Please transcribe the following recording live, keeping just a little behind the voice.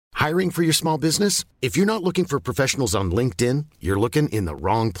Hiring for your small business? If you're not looking for professionals on LinkedIn, you're looking in the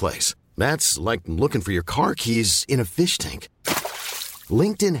wrong place. That's like looking for your car keys in a fish tank.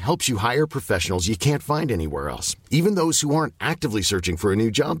 LinkedIn helps you hire professionals you can't find anywhere else, even those who aren't actively searching for a new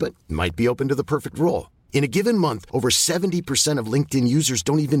job but might be open to the perfect role. In a given month, over 70% of LinkedIn users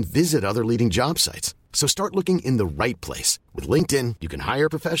don't even visit other leading job sites. So start looking in the right place. With LinkedIn, you can hire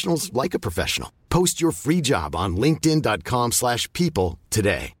professionals like a professional. Post your free job on linkedin.com/people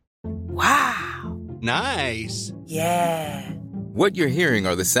today. Wow. Nice. Yeah. What you're hearing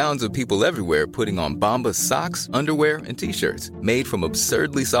are the sounds of people everywhere putting on Bombas socks, underwear, and T-shirts made from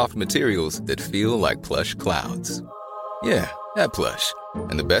absurdly soft materials that feel like plush clouds. Yeah, that plush.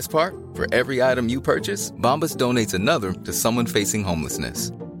 And the best part? For every item you purchase, Bombas donates another to someone facing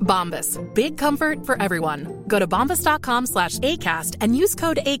homelessness. Bombas. Big comfort for everyone. Go to bombas.com/ACAST and use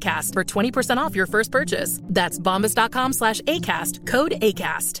code ACAST for 20% off your first purchase. That's bombas.com/ACAST. Code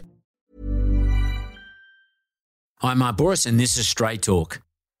ACAST. I'm Mark Boris, and this is Straight Talk.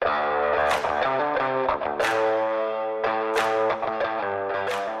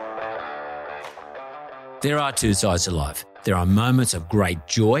 There are two sides to life. There are moments of great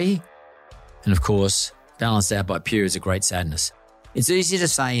joy and, of course, balanced out by periods of great sadness. It's easy to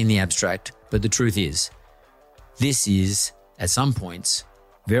say in the abstract, but the truth is, this is, at some points,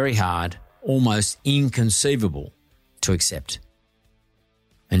 very hard, almost inconceivable to accept.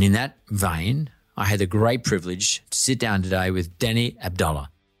 And in that vein, I had the great privilege to sit down today with Danny Abdallah,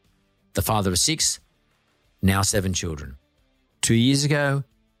 the father of 6, now 7 children. 2 years ago,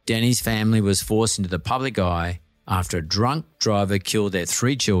 Danny's family was forced into the public eye after a drunk driver killed their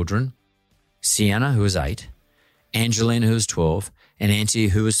 3 children, Sienna, who was 8, Angelina, who was 12, and Auntie,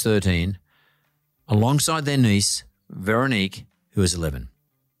 who was 13, alongside their niece, Veronique, who was 11.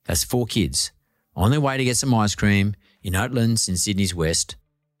 That's 4 kids on their way to get some ice cream in Oatlands in Sydney's west.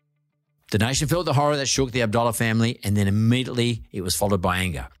 The nation felt the horror that shook the Abdallah family, and then immediately it was followed by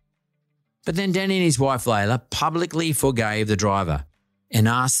anger. But then Danny and his wife Layla publicly forgave the driver and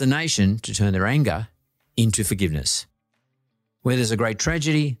asked the nation to turn their anger into forgiveness. Where there's a great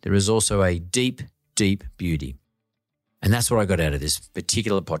tragedy, there is also a deep, deep beauty. And that's what I got out of this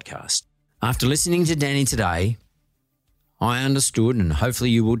particular podcast. After listening to Danny today, I understood, and hopefully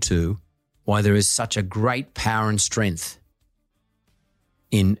you will too, why there is such a great power and strength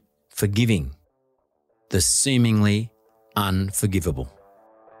in forgiving the seemingly unforgivable.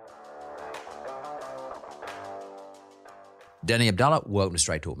 Danny Abdallah, welcome to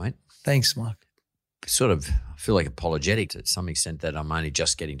Straight Talk, mate. Thanks, Mark. Sort of feel like apologetic to some extent that I'm only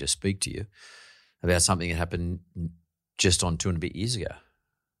just getting to speak to you about something that happened just on 2 and a bit years ago.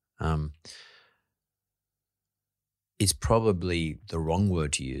 It's probably the wrong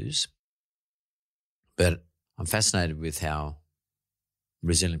word to use, but I'm fascinated with how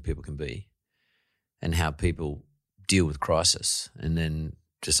resilient people can be and how people deal with crisis and then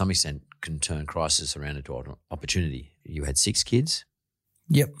to some extent can turn crisis around into opportunity. You had 6 kids?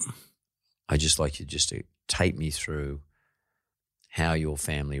 Yep. I'd just like you just to take me through how your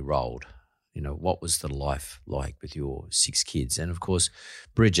family rolled. You know, what was the life like with your 6 kids? And, of course,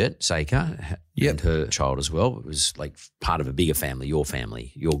 Bridget Saker and her child as well. It was like part of a bigger family, your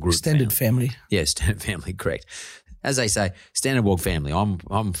group. Extended family. Yeah, extended family, correct. As they say, standard Wog family. I'm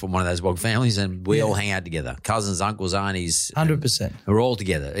from one of those Wog families and we all hang out together. Cousins, uncles, aunties. 100%. We're all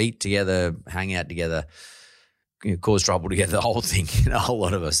together, eat together, hang out together, cause trouble together, the whole thing, a whole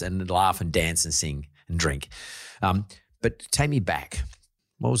lot of us, and laugh and dance and sing and drink. But take me back.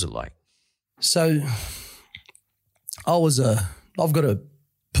 What was it like? So I've got a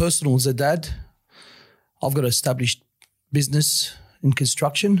personal as a dad. I've got an established business in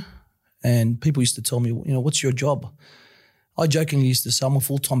construction. And people used to tell me, what's your job? I jokingly used to say I'm a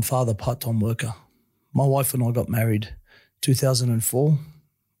full-time father, part-time worker. My wife and I got married 2004.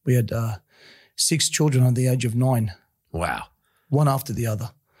 We had 6 children under the age of 9. Wow. One after the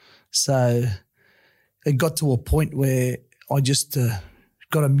other. So it got to a point where I just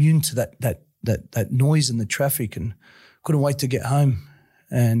got immune to that noise and the traffic and couldn't wait to get home.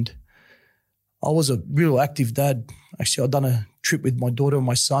 And I was a real active dad. Actually, I'd done a trip with my daughter and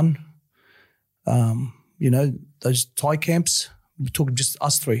my son. Those Thai camps, we took just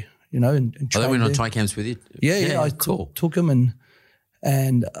us 3, and they went on Thai camps with you? Yeah, I took them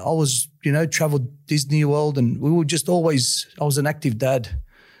and I was, travelled Disney World and we were just always, I was an active dad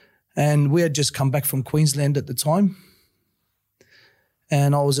and we had just come back from Queensland at the time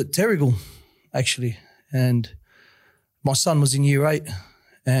and I was at Terrigal actually and my son was in year 8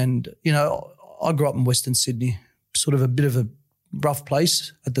 and, I grew up in Western Sydney, sort of a bit of a rough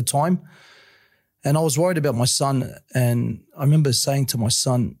place at the time. And I was worried about my son and I remember saying to my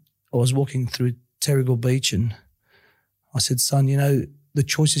son, I was walking through Terrigal Beach and I said, son, you know, the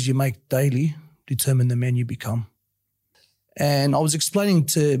choices you make daily determine the man you become. And I was explaining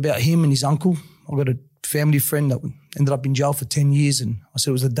about him and his uncle. I got a family friend that ended up in jail for 10 years, and I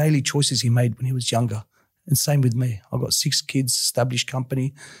said it was the daily choices he made when he was younger. And same with me. I got 6 kids, established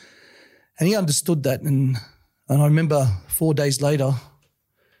company. And he understood that. And I remember 4 days later,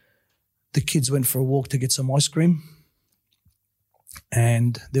 the kids went for a walk to get some ice cream.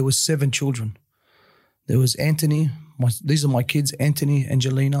 And there was 7 children. There was Anthony. These are my kids, Anthony,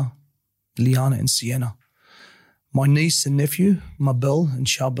 Angelina, Liana, and Sienna. My niece and nephew, Mabel and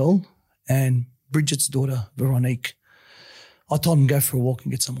Charbel, and Bridget's daughter, Veronique. I told them to go for a walk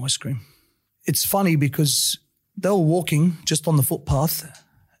and get some ice cream. It's funny because they were walking just on the footpath,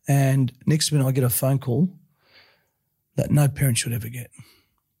 and next minute I get a phone call that no parent should ever get.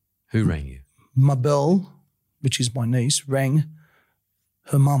 Who rang you? Mabel, which is my niece, rang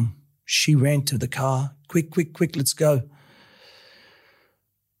her mum. She ran to the car. Quick, let's go.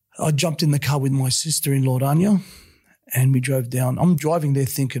 I jumped in the car with my sister-in-law, Anya, and we drove down. I'm driving there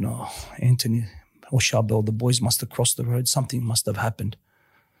thinking, oh, Anthony or Charbel, the boys must have crossed the road. Something must have happened.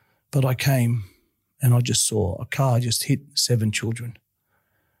 But I came and I just saw a car just hit 7 children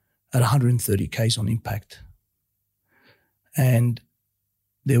at 130 Ks on impact. And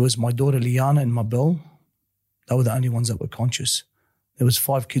there was my daughter, Liana, and Mabel. They were the only ones that were conscious. There was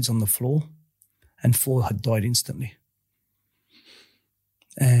 5 kids on the floor and 4 had died instantly.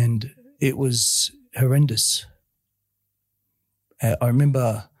 And it was horrendous. I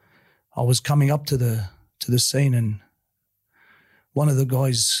remember I was coming up to the scene, and one of the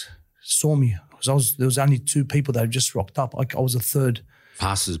guys saw me. There was only 2 people that had just rocked up. I was the third.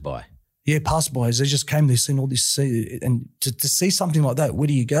 Passers-by. Yeah, passers-by. They just came, they seen all this. And to see something like that, where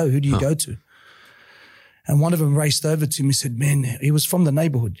do you go? Who do you go to? And one of them raced over to me and said, man, he was from the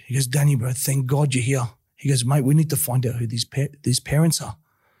neighbourhood. He goes, Danny, bro, thank God you're here. He goes, mate, we need to find out who these parents are.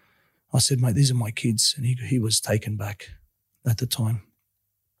 I said, mate, these are my kids. And he was taken back at the time.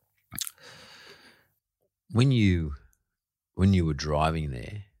 When you were driving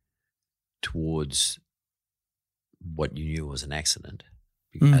there towards what you knew was an accident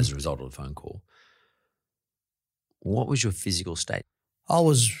as a result of the phone call, what was your physical state? I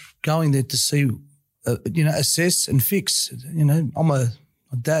was going there to see, assess and fix. I'm a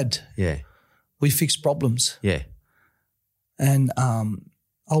dad. Yeah. We fix problems. Yeah. And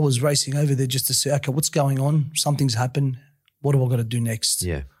I was racing over there just to see, okay, what's going on? Something's happened. What do I got to do next?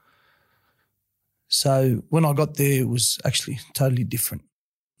 Yeah. So when I got there, it was actually totally different.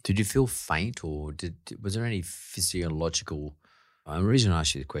 Did you feel faint, or was there any physiological? The reason I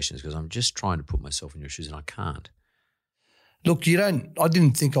ask you the question is because I'm just trying to put myself in your shoes and I can't. Look, I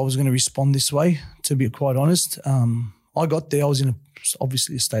didn't think I was going to respond this way, to be quite honest. I got there, I was in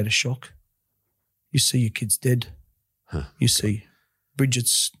obviously a state of shock. You see your kids dead. You see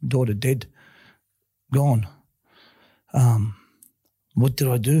Bridget's daughter dead, gone. What did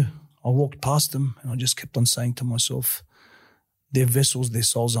I do? I walked past them and I just kept on saying to myself, their vessels, their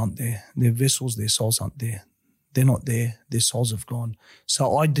souls aren't there. Their vessels, their souls aren't there. They're not there. Their souls have gone.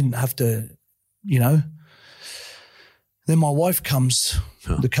 So I didn't have to, Then my wife comes,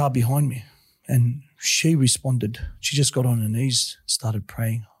 the car behind me, and she responded. She just got on her knees, started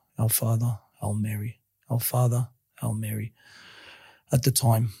praying, Our Father, Hail Mary, Our Father, Hail Mary, at the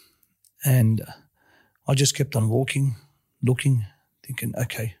time. And I just kept on walking, looking, thinking,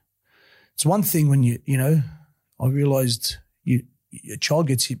 okay. It's one thing when I realised your child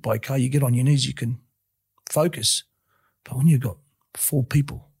gets hit by a car, you get on your knees, you can focus. But when you've got 4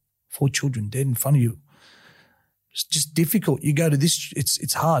 children dead in front of you, it's just difficult. You go to this,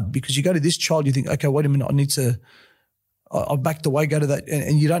 it's hard because you go to this child, you think, okay, wait a minute, I backed away, go to that,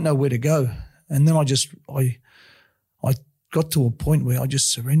 and you don't know where to go. And then I got to a point where I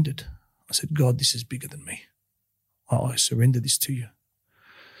just surrendered. I said, God, this is bigger than me. I surrender this to you.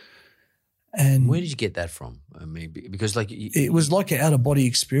 And where did you get that from? I mean, because it was like an out-of-body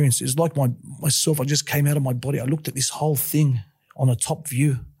experience. It was like myself, I just came out of my body. I looked at this whole thing on a top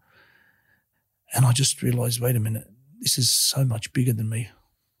view and I just realised, wait a minute, this is so much bigger than me.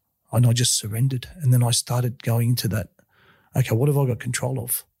 And I just surrendered. And then I started going into that, okay, what have I got control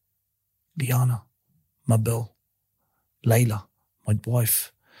of? Liana, Mabel, Layla, my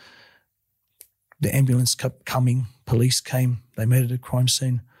wife. The ambulance kept coming, police came, they made it a crime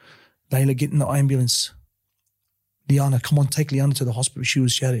scene. Layla, get in the ambulance. Liana, come on, take Liana to the hospital. She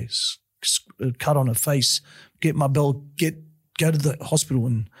had a cut on her face. Get Mabel, go to the hospital.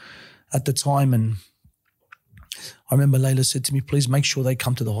 And at the time, and I remember Layla said to me, please make sure they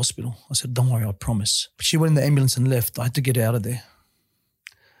come to the hospital. I said, don't worry, I promise. But she went in the ambulance and left. I had to get out of there.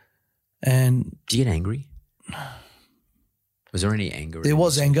 And do you get angry? Was there any anger? There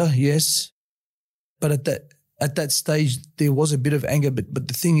was anger, yes. But at that stage, there was a bit of anger. But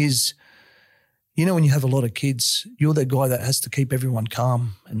the thing is, you know, when you have a lot of kids, you're that guy that has to keep everyone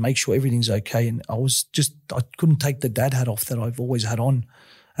calm and make sure everything's okay. And I couldn't take the dad hat off that I've always had on.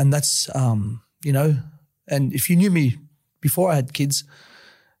 And that's, you know, and if you knew me before I had kids,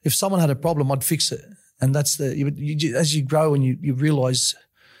 if someone had a problem, I'd fix it. And that's as you grow and you realise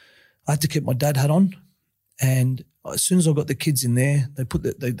I had to keep my dad hat on. And as soon as I got the kids in there, they put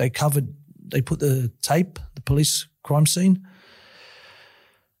the tape, the police crime scene.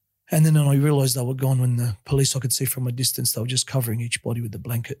 And then I realised they were gone when the police, I could see from a distance, they were just covering each body with the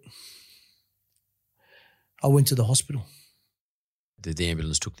blanket. I went to the hospital. The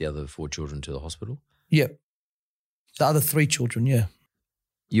ambulance took the other 4 children to the hospital? Yeah. The other 3 children, yeah.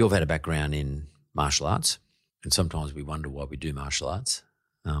 You've had a background in martial arts, and sometimes we wonder why we do martial arts.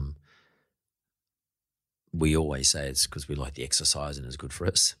 We always say it's because we like the exercise and it's good for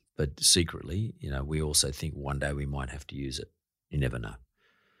us, but secretly, you know, we also think one day we might have to use it. You never know.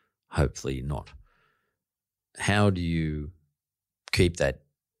 Hopefully not. How do you keep that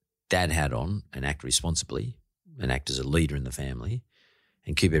dad hat on and act responsibly and act as a leader in the family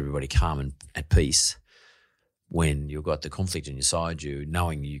and keep everybody calm and at peace when you've got the conflict inside you,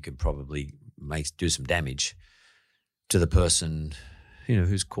 knowing you could probably do some damage to the person, you know,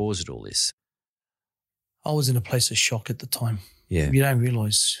 who's caused all this? I was in a place of shock at the time. Yeah. You don't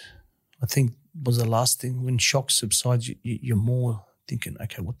realise, I think was the last thing, when shock subsides, you're more thinking,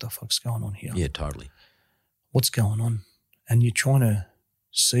 okay, what the fuck's going on here? Yeah, totally. What's going on? And you're trying to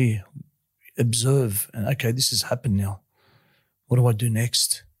see, observe, and okay, this has happened now. What do I do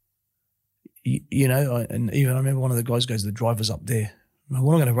next? You know, and even I remember one of the guys goes, the driver's up there. I'm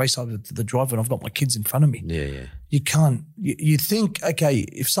not going to race up to the driver and I've got my kids in front of me. Yeah, yeah. You can't. You think, okay,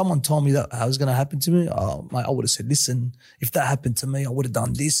 if someone told me that was going to happen to me, mate, I would have said, listen, if that happened to me, I would have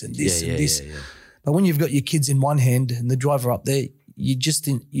done this and this and this. Yeah. But when you've got your kids in one hand and the driver up there, you just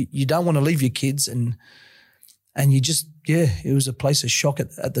you don't want to leave your kids and you just, it was a place of shock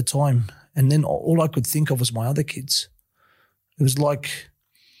at the time. And then all I could think of was my other kids. It was like,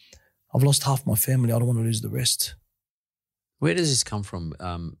 I've lost half my family. I don't want to lose the rest. Where does this come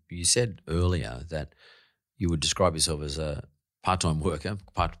from? You said earlier that you would describe yourself as a part-time worker,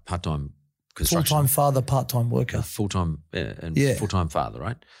 part-time construction. Full-time father, part-time worker. Full-time father,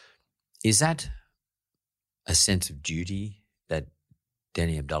 right? Is that a sense of duty that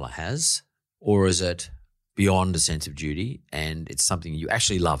Danny Abdallah has, or is it beyond a sense of duty and it's something you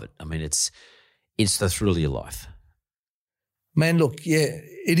actually love it? I mean, it's the thrill of your life. Man, look,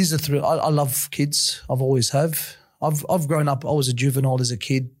 it is a thrill. I love kids. I've always have. I've grown up. I was a juvenile as a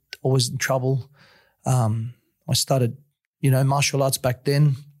kid. Always in trouble. I started, martial arts back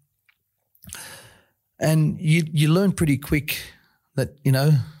then, and you learn pretty quick that you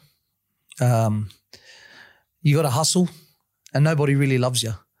got to hustle, and nobody really loves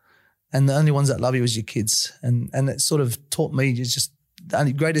you, and the only ones that love you is your kids, and it sort of taught me just the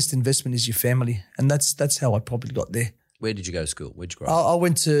only greatest investment is your family, and that's how I probably got there. Where did you go to school? Where'd you grow up? I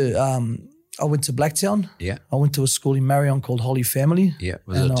went to Blacktown. Yeah. I went to a school in Marion called Holy Family. Yeah.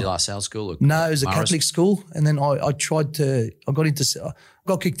 Was it a De La Salle school? Or no, it was a Catholic school. And then I got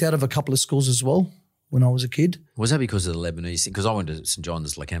kicked out of a couple of schools as well when I was a kid. Was that because of the Lebanese thing? Because I went to St.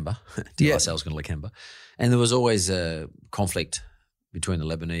 John's, Lakemba. De La Salle's going to Lakemba. And there was always a conflict between the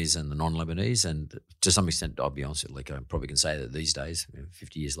Lebanese and the non-Lebanese. And to some extent, I'll be honest, I probably can say that these days,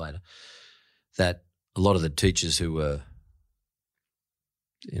 50 years later, that a lot of the teachers who were,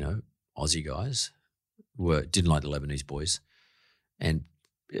 Aussie guys didn't like the Lebanese boys, and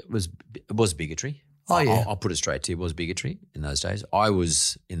it was bigotry. Oh yeah, I'll put it straight to you. It was bigotry in those days. I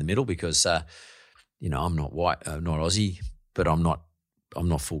was in the middle because I'm not white, not Aussie, but I'm not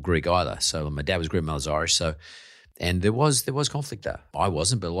full Greek either. So my dad was Greek, my mother's Irish. So, and there was conflict there. I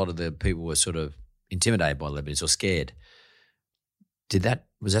wasn't, but a lot of the people were sort of intimidated by Lebanese or scared.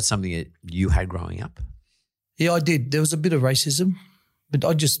 Was that something that you had growing up? Yeah, I did. There was a bit of racism, but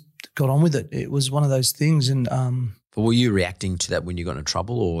I just got on with it. It was one of those things. And but were you reacting to that when you got into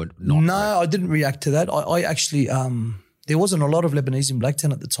trouble or not? No, I didn't react to that. I actually there wasn't a lot of Lebanese in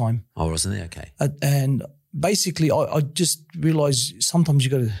Blacktown at the time. Oh, wasn't there? Okay. And basically I just realised sometimes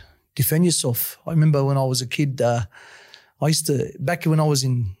you got to defend yourself. I remember when I was a kid, back when I was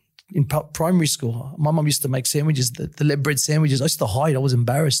in primary school, my mum used to make sandwiches, the lead bread sandwiches. I used to hide. I was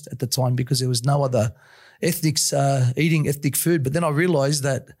embarrassed at the time because there was no other ethnics eating ethnic food. But then I realised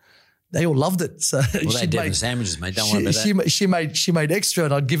that they all loved it. So Well, they Devon sandwiches, mate. Don't worry about that. She made extra,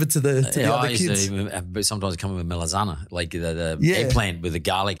 and I'd give it to the other kids. I used to sometimes come with melanzana, like the eggplant with the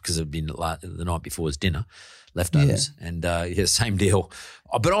garlic, because it had been the night before was dinner, leftovers, and same deal.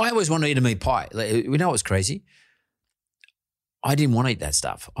 But I always wanted to eat a meat pie. You know what's crazy? I didn't want to eat that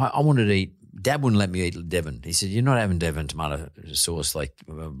stuff. I wanted to eat. Dad wouldn't let me eat Devon. He said, "You're not having Devon tomato sauce, like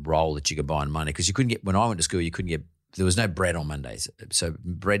a roll that you could buy on Monday, because you couldn't get." When I went to school, you couldn't get. There was no bread on Mondays, so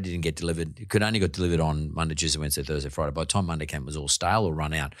bread didn't get delivered. It could only get delivered on Monday, Tuesday, Wednesday, Thursday, Friday. By the time Monday came, it was all stale or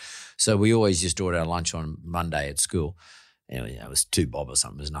run out. So we always just ordered our lunch on Monday at school. It was $2 bob or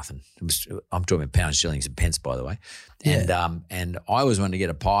something. It was nothing. I'm talking about pounds, shillings, and pence, by the way. Yeah. And I always wanted to get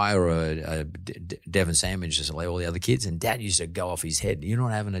a pie or a Devon sandwich, just like all the other kids. And Dad used to go off his head. "You're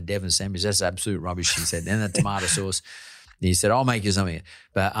not having a Devon sandwich. That's absolute rubbish," he said. "And the tomato sauce." He said, "I'll make you something."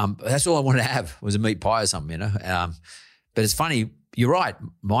 But that's all I wanted to have was a meat pie or something, But it's funny. You're right.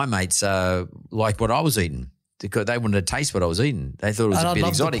 My mates liked what I was eating, because they wanted to taste what I was eating. They thought it was a bit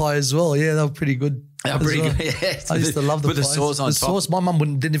exotic. The pie as well. Yeah, they were pretty good. They were pretty good. Yeah. I used to love the pies. Put the sauce on top. Sauce. My mum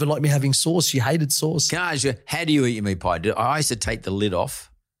didn't even like me having sauce. She hated sauce. Can I ask you, how do you eat your meat pie? I used to take the lid off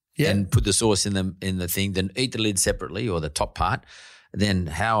and put the sauce in the thing, then eat the lid separately, or the top part. Then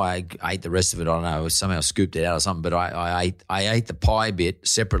how I ate the rest of it, I don't know. Somehow scooped it out or something. But I ate the pie bit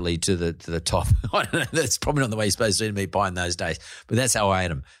separately to the top. I don't know. That's probably not the way you're supposed to eat a meat pie in those days. But that's how I ate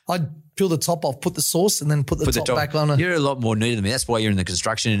them. I'd peel the top off, put the sauce, and then put the top back on. You're a lot more neat than me. That's why you're in the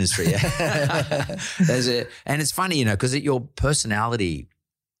construction industry. Yeah? And it's funny, because your personality.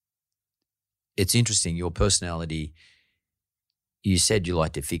 It's interesting. Your personality. You said you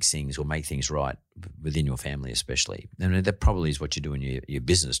like to fix things or make things right within your family, especially. And that probably is what you do in your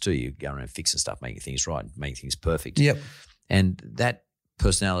business too. You go around fixing stuff, making things right, making things perfect. Yep. And that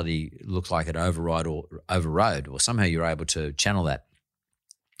personality looks like it overrode, or somehow you're able to channel that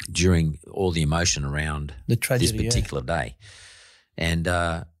during all the emotion around the tragedy, this particular day. And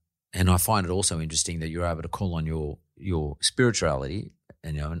I find it also interesting that you're able to call on your spirituality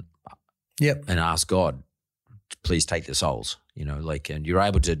and ask God, please take the souls, and you're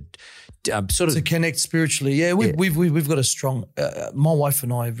able to to connect spiritually. Yeah, we've got a strong. My wife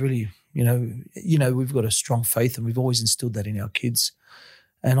and I have really, we've got a strong faith, and we've always instilled that in our kids.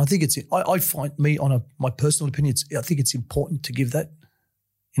 And I think I find my personal opinion, I think it's important to give that,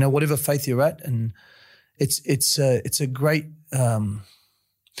 whatever faith you're at, and it's a great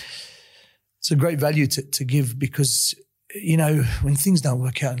value to give, because when things don't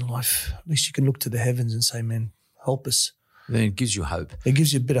work out in life, at least you can look to the heavens and say, "Man, help us." Then it gives you hope. It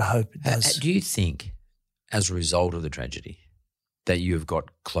gives you a bit of hope. It does. Do you think, as a result of the tragedy, that you have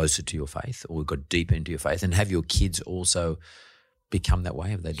got closer to your faith, or got deeper into your faith, and have your kids also become that way?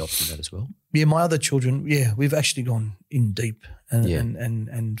 Have they adopted that as well? Yeah, my other children, we've actually gone in deep.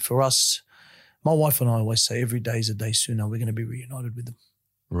 And for us, my wife and I always say every day is a day sooner we're going to be reunited with them.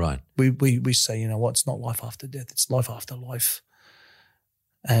 Right. We say, it's not life after death, it's life after life.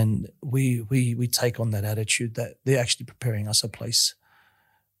 And we take on that attitude that they're actually preparing us a place.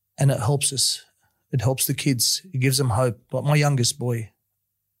 And it helps us. It helps the kids. It gives them hope. But my youngest boy,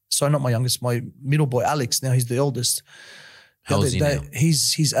 not my youngest, my middle boy, Alex, now he's the oldest. How old is he now?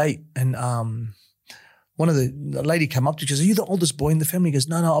 He's 8. And one of the lady came up to me, she goes, "Are you the oldest boy in the family?" He goes,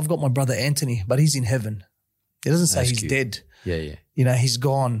 No, I've got my brother Anthony, but he's in heaven. He doesn't say he's cute. Dead. Yeah. He's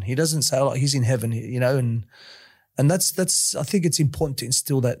gone. He doesn't say he's in heaven, and that's I think it's important to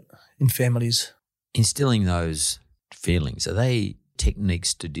instill that in families. Instilling those feelings, are they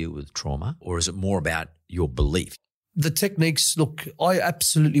techniques to deal with trauma, or is it more about your belief? The techniques, look, I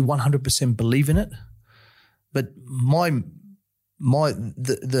absolutely 100% believe in it, but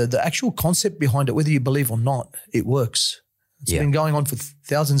the actual concept behind it, whether you believe or not, it works. It's been going on for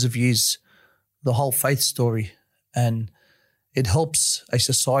thousands of years, the whole faith story, and it helps a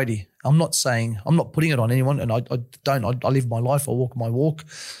society. I'm not putting it on anyone, and I live my life, I walk my walk,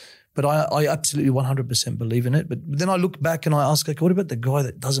 but I absolutely 100% believe in it. But then I look back and I ask, what about the guy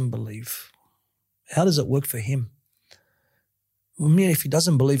that doesn't believe? How does it work for him? Well, if he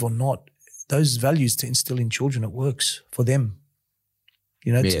doesn't believe or not, those values to instill in children, it works for them.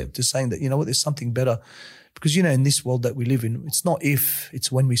 To saying that, there's something better. Because, in this world that we live in, it's not if,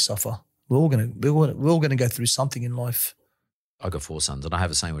 it's when we suffer. We're all going to go through something in life. I got 4 sons, and I have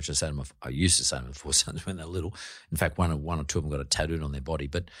a saying which I used to say to my 4 sons when they're little. In fact, one or two of them got it tattooed on their body.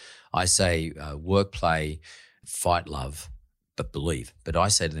 But I say work, play, fight, love, but believe. But I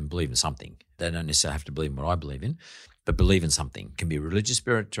say to them, believe in something. They don't necessarily have to believe in what I believe in, but believe in something. It can be religious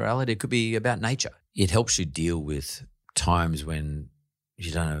spirituality. It could be about nature. It helps you deal with times when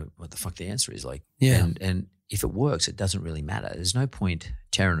you don't know what the fuck the answer is. Like, Yeah. And if it works, it doesn't really matter. There's no point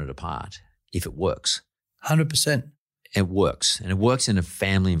tearing it apart if it works. 100%. It works, and it works in a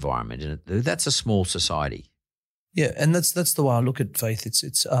family environment, and that's a small society. Yeah, and that's the way I look at faith.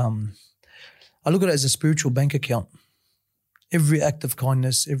 It's I look at it as a spiritual bank account. Every act of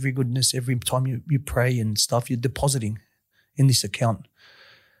kindness, every goodness, every time you pray and stuff, you're depositing in this account.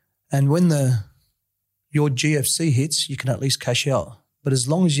 And when your GFC hits, you can at least cash out. But as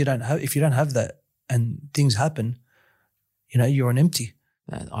long as if you don't have that and things happen, you're on empty.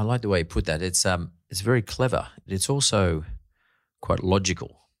 I like the way you put that. It's very clever. It's also quite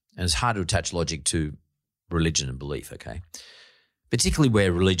logical, and it's hard to attach logic to religion and belief, okay? Particularly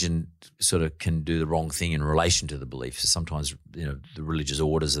where religion sort of can do the wrong thing in relation to the belief. So sometimes, the religious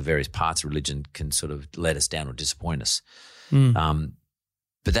orders, the various parts of religion can sort of let us down or disappoint us.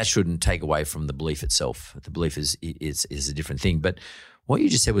 But that shouldn't take away from the belief itself. The belief is a different thing. But what you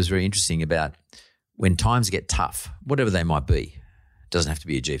just said was very interesting about when times get tough, whatever they might be. It doesn't have to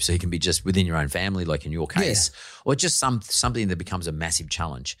be a GFC. So it can be just within your own family, like in your case, or just something that becomes a massive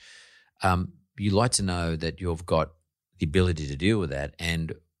challenge. You like to know that you've got the ability to deal with that.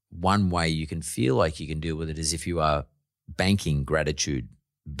 And one way you can feel like you can deal with it is if you are banking gratitude,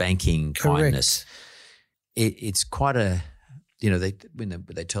 banking kindness. It's quite a, when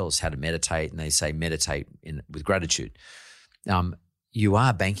they tell us how to meditate and they say meditate with gratitude, you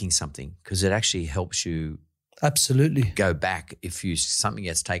are banking something because it actually helps you absolutely go back. If something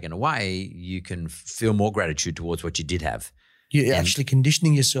gets taken away, you can feel more gratitude towards what you did have. You're actually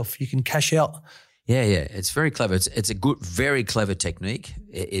conditioning yourself. You can cash out. Yeah. It's very clever. It's a good, very clever technique.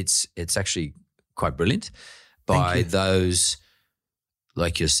 It's actually quite brilliant by those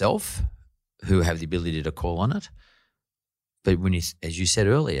like yourself who have the ability to call on it. But as you said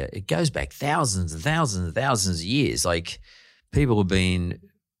earlier, it goes back thousands and thousands and thousands of years. Like people have been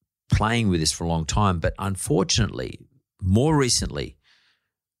playing with this for a long time, but unfortunately, more recently,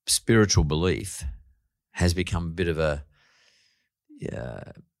 spiritual belief has become a bit of a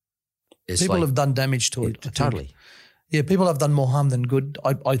people have done damage to it. Totally. Yeah, people have done more harm than good,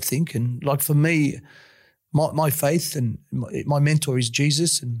 I think. And like for me, my faith and my mentor is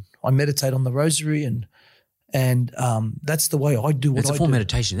Jesus, and I meditate on the rosary, and that's the way I do what I do. It's a form of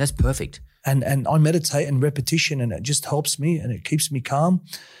meditation. That's perfect. And I meditate and repetition, and it just helps me and it keeps me calm.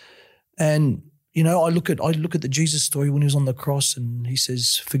 And I look at the Jesus story when he was on the cross, and he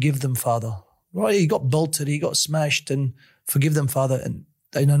says, "Forgive them, Father." Right? He got belted, he got smashed, and forgive them, Father, and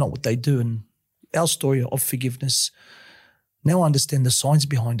they know not what they do. And our story of forgiveness, now I understand the science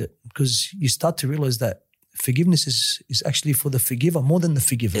behind it, because you start to realize that forgiveness is actually for the forgiver more than the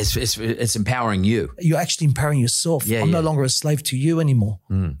forgiver. It's empowering you. You're actually empowering yourself. Yeah, I'm no longer a slave to you anymore.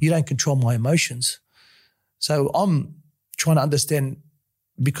 You don't control my emotions. So I'm trying to understand,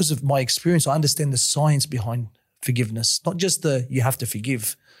 because of my experience, I understand the science behind forgiveness, not just you have to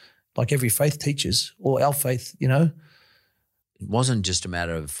forgive, like every faith teaches, or our faith, It wasn't just a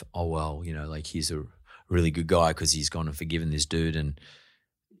matter of, like he's a really good guy because he's gone and forgiven this dude,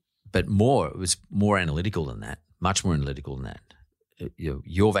 but it was more analytical than that, much more analytical than that.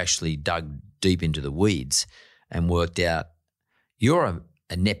 You've actually dug deep into the weeds and worked out you're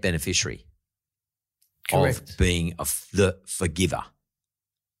a net beneficiary. Correct. Of being the forgiver.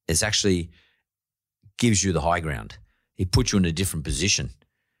 It actually gives you the high ground. It puts you in a different position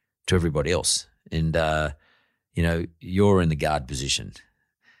to everybody else. And, you're in the guard position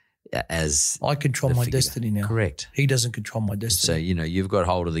as I control my destiny now. Correct. He doesn't control my destiny. So, you've got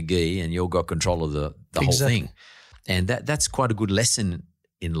hold of the gi and you've got control of the whole thing. And that's quite a good lesson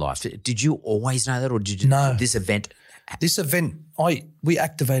in life. Did you always know that, or did you this event? This event, we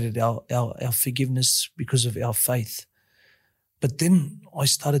activated our forgiveness because of our faith. But then I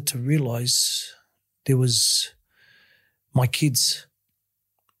started to realize there was my kids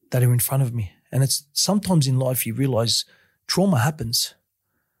that are in front of me. And it's sometimes in life you realize trauma happens,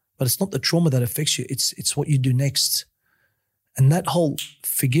 but it's not the trauma that affects you. It's what you do next. And that whole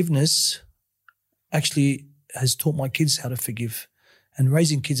forgiveness actually has taught my kids how to forgive. And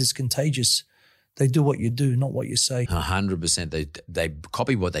raising kids is contagious. They do what you do, not what you say. 100%. They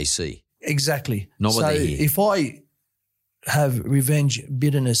copy what they see. Exactly. Not what they hear. If I have revenge,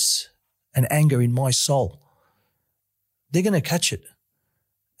 bitterness, and anger in my soul, they're going to catch it.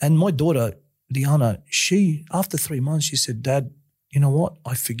 And my daughter, Diana, after 3 months, she said, "Dad, you know what?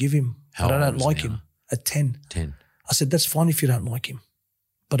 I forgive him, but I don't like him." At 10. I said, "That's fine if you don't like him,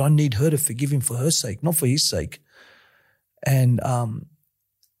 but I need her to forgive him for her sake, not for his sake." And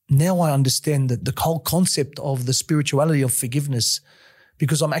now I understand that the whole concept of the spirituality of forgiveness,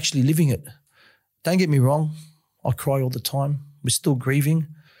 because I'm actually living it. Don't get me wrong, I cry all the time. We're still grieving,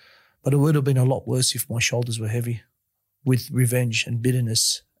 but it would have been a lot worse if my shoulders were heavy with revenge and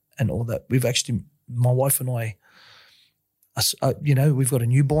bitterness and all that. We've actually, my wife and I, we've got a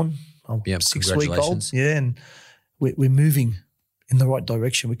newborn, 6 week old. Yeah, and we're moving in the right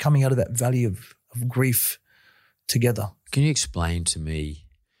direction. We're coming out of that valley of grief together. Can you explain to me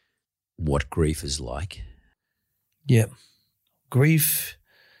what grief is like? Yeah. Grief,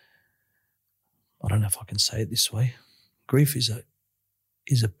 I don't know if I can say it this way. Grief is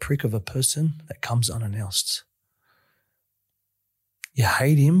a prick of a person that comes unannounced. You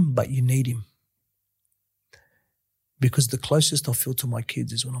hate him, but you need him. Because the closest I feel to my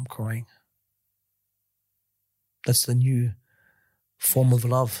kids is when I'm crying. That's the new form of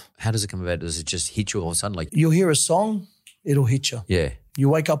love. How does it come about? Does it just hit you all of a sudden? Like you'll hear a song, it'll hit you. Yeah. You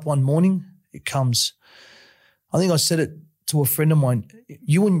wake up one morning, it comes. I think I said it to a friend of mine.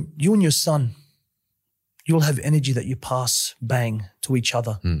 You and your son, you'll have energy that you pass bang to each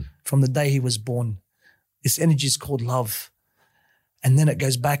other from the day he was born. This energy is called love. And then it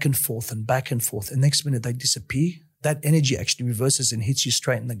goes back and forth and back and forth. And next minute they disappear. That energy actually reverses and hits you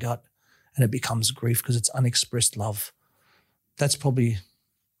straight in the gut. And it becomes grief because it's unexpressed love. That's probably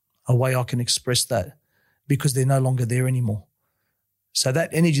a way I can express that because they're no longer there anymore. So that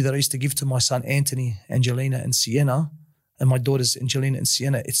energy that I used to give to my son, Anthony, Angelina, and Sienna, and my daughters, Angelina and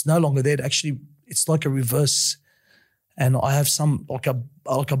Sienna, it's no longer there. It's like a reverse. And I have some, like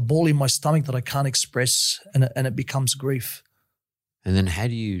a ball in my stomach that I can't express, and it becomes grief. And then how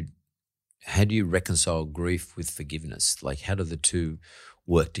do you reconcile grief with forgiveness? Like how do the two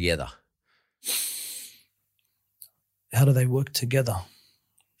work together? How do they work together?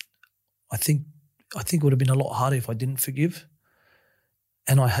 I think it would have been a lot harder if I didn't forgive.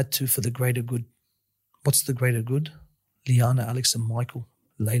 And I had to for the greater good. What's the greater good? Liana, Alex and Michael,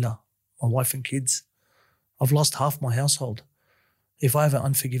 Layla, my wife and kids. I've lost half my household. If I have an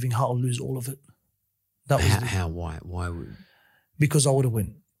unforgiving heart, I'll lose all of it. That was why would? Because I would have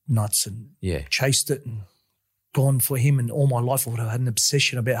went nuts and chased it and gone for him, and all my life I would have had an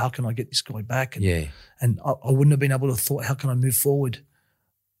obsession about how can I get this guy back. And I wouldn't have been able to thought, how can I move forward?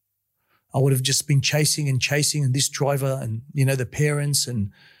 I would have just been chasing and this driver and, the parents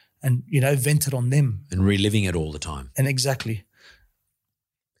and vented on them. And reliving it all the time. And exactly.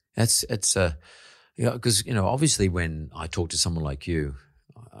 It's because, obviously when I talk to someone like you,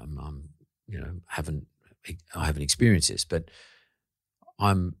 I haven't experienced this, but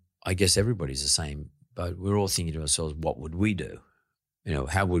I guess everybody's the same, but we're all thinking to ourselves, what would we do?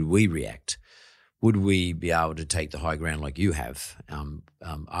 How would we react? Would we be able to take the high ground like you have?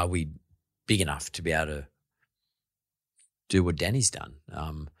 Are we big enough to be able to do what Danny's done?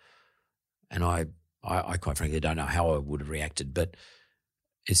 And I quite frankly don't know how I would have reacted, but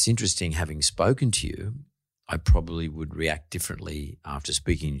it's interesting having spoken to you, I probably would react differently after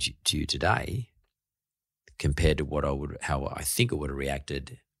speaking to you today compared to how I think I would have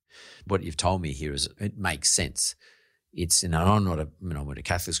reacted. What you've told me here it makes sense. It's, I'm not I went to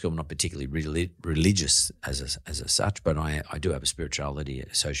Catholic school. I'm not particularly religious as such, but I do have a spirituality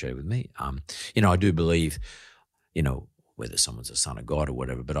associated with me. I do believe, whether someone's a son of God or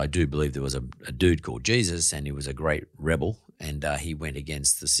whatever, but I do believe there was a dude called Jesus, and he was a great rebel, and he went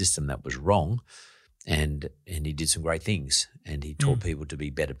against the system that was wrong, and he did some great things, and he taught people to be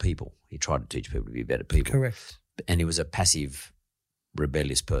better people. He tried to teach people to be better people. Correct. And he was a passive,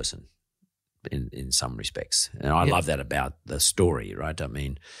 rebellious person in some respects. And I love that about the story, right? I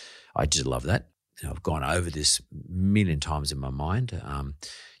mean, I just love that. I've gone over this a million times in my mind.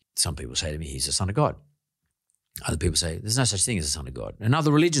 Some people say to me, he's the son of God. Other people say, there's no such thing as the son of God. And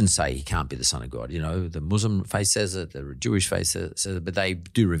other religions say he can't be the son of God. The Muslim faith says it, the Jewish faith says it, but they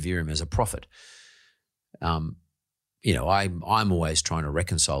do revere him as a prophet. I'm always trying to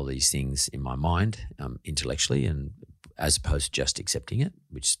reconcile these things in my mind, intellectually, and as opposed to just accepting it,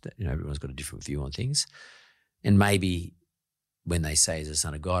 which, everyone's got a different view on things. And maybe when they say he's the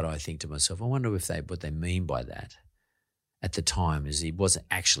son of God, I think to myself, I wonder what they mean by that. At the time, is he wasn't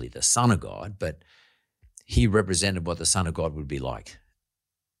actually the son of God, but he represented what the son of God would be like.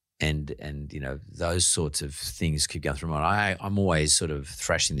 And those sorts of things could go through my mind. I'm always sort of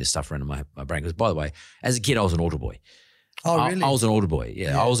thrashing this stuff around in my brain because, by the way, as a kid, I was an altar boy. Oh, really? I was an altar boy,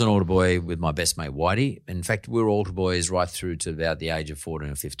 yeah. I was an altar boy with my best mate, Whitey. In fact, we were altar boys right through to about the age of 14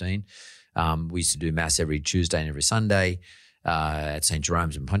 or 15. We used to do Mass every Tuesday and every Sunday at St.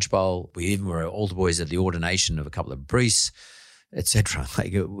 Jerome's in Punchbowl. We even were altar boys at the ordination of a couple of priests, etc.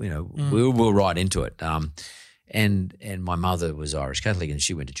 We were right into it. And my mother was Irish Catholic, and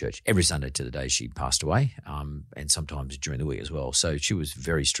she went to church every Sunday to the day she passed away, and sometimes during the week as well. So she was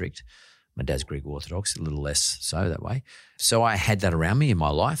very strict. My dad's Greek Orthodox, a little less so that way. So I had that around me in my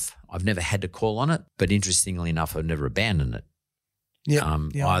life. I've never had to call on it, but interestingly enough, I've never abandoned it.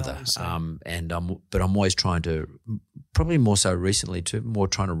 Either. But I'm always trying to, probably more so recently too, more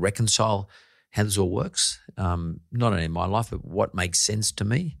trying to reconcile how this all works. Not only in my life, but what makes sense to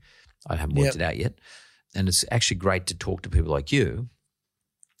me. I haven't worked it out yet. And it's actually great to talk to people like you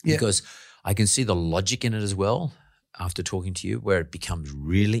because I can see the logic in it as well after talking to you, where it becomes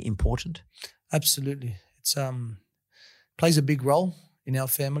really important. Absolutely. It's plays a big role in our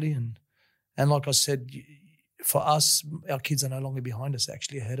family. And like I said, for us, our kids are no longer behind us,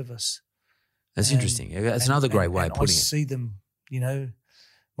 actually ahead of us. That's interesting. That's another great way of putting it. I see them,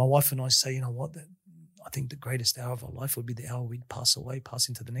 my wife and I say, you know what, I think the greatest hour of our life would be the hour we'd pass away, pass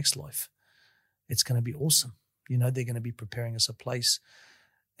into the next life. It's going to be awesome. They're going to be preparing us a place.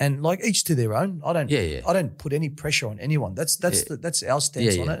 And like each to their own. I don't put any pressure on anyone. That's our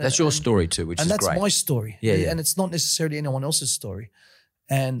stance on it. That's your story too, which is great. And that's my story. And it's not necessarily anyone else's story.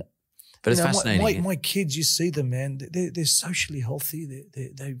 But it's fascinating. My kids, you see them, man. They're socially healthy.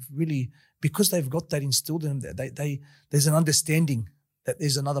 They've really, because they've got that instilled in them. There's an understanding that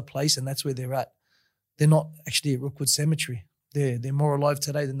there's another place, and that's where they're at. They're not actually at Rookwood Cemetery. They're more alive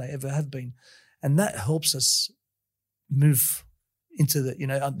today than they ever have been, and that helps us move into the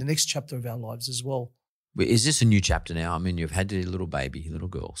next chapter of our lives as well. Is this a new chapter now? I mean, you've had a little baby, little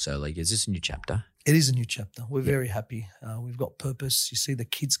girl. So, is this a new chapter? It is a new chapter. We're very happy. We've got purpose. You see the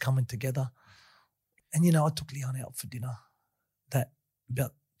kids coming together. And, I took Liana out for dinner that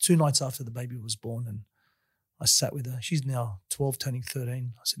about 2 nights after the baby was born, and I sat with her. She's now 12, turning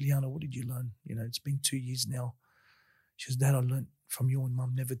 13. I said, Liana, what did you learn? It's been 2 years now. She says, Dad, I learned from you and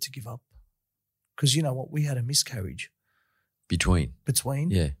Mum never to give up. Because you know what? We had a miscarriage. Between,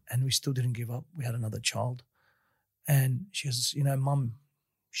 and we still didn't give up. We had another child. And she goes, Mum,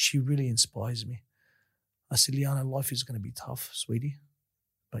 she really inspires me. I said, Liana, life is going to be tough, sweetie,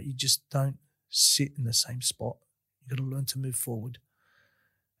 but you just don't sit in the same spot. You got to learn to move forward.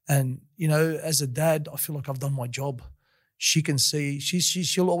 And, as a dad, I feel like I've done my job. She can see,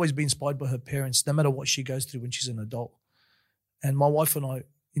 she'll always be inspired by her parents, no matter what she goes through when she's an adult. And my wife and I,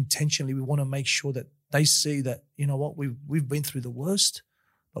 intentionally, we want to make sure that they see that, you know what, we've been through the worst,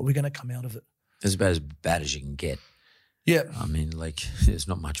 but we're going to come out of it. It's about as bad as you can get. Yeah. I mean, there's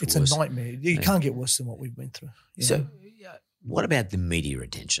not much worse. It's a nightmare. You can't get worse than what we've been through. So what about the media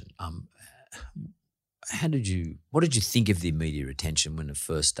attention? What did you think of the media attention when it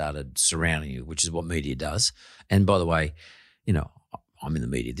first started surrounding you, which is what media does? And by the way, I'm in the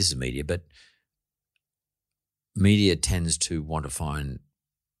media, this is media, but media tends to want to find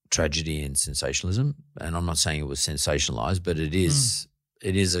tragedy and sensationalism. And I'm not saying it was sensationalized, but it is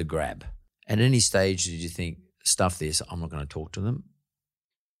a grab. At any stage did you think, stuff this, I'm not going to talk to them?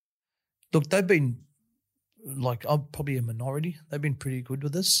 Look, they've been, I'm probably a minority. They've been pretty good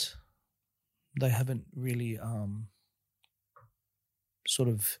with this. They haven't really sort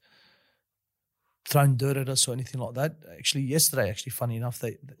of thrown dirt at us or anything like that. Actually, yesterday, funny enough,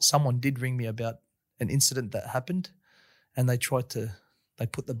 someone did ring me about an incident that happened, and they put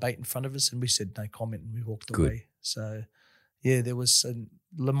the bait in front of us, and we said no comment, and we walked away. So, there was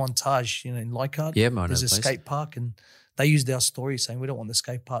Le Montage, in Leichhardt. Yeah, there's a skate park, and they used our story saying, we don't want the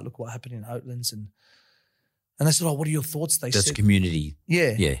skate park. Look what happened in Oatlands. And they said, what are your thoughts? That's community.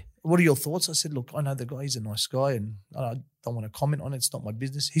 Yeah. What are your thoughts? I said, look, I know the guy. He's a nice guy, and I don't want to comment on it. It's not my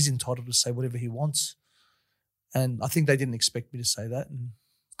business. He's entitled to say whatever he wants. And I think they didn't expect me to say that. And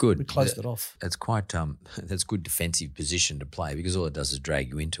good. We closed it off. That's quite that's good defensive position to play, because all it does is drag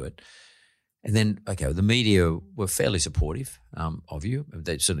you into it. And then, okay, the media were fairly supportive of you.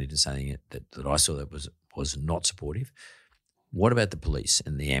 They certainly didn't say anything that I saw that was not supportive. What about the police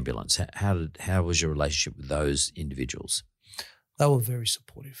and the ambulance? How was your relationship with those individuals? They were very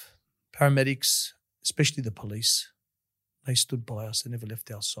supportive. Paramedics, especially the police, they stood by us. They never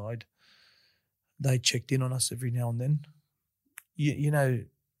left our side. They checked in on us every now and then. In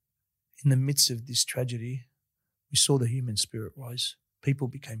the midst of this tragedy, we saw the human spirit rise. People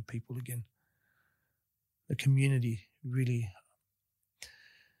became people again. The community really,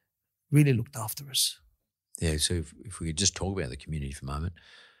 really looked after us. Yeah, so if we could just talk about the community for a moment.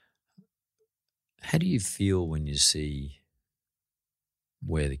 How do you feel when you see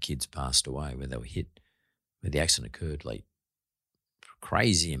where the kids passed away, where they were hit, where the accident occurred,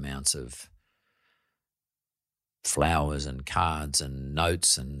 crazy amounts of flowers and cards and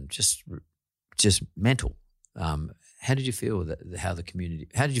notes and just mental. How did you feel how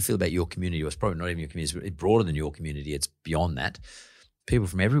did you feel about your community? It was probably not even your community, it's broader than your community. It's beyond that. People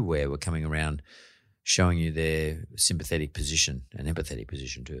from everywhere were coming around showing you their sympathetic position and empathetic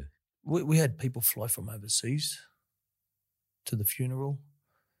position too. we had people fly from overseas to the funeral,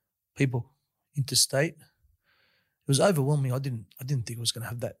 people interstate. It was overwhelming. I didn't think it was going to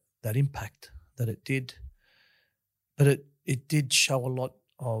have that impact that it did, but it did show a lot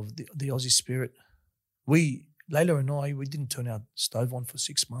of the Aussie spirit. Layla and I, we didn't turn our stove on for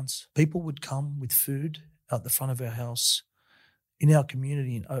 6 months. People would come with food out the front of our house. In our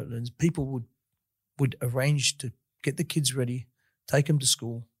community in Oatlands, people would arrange to get the kids ready, take them to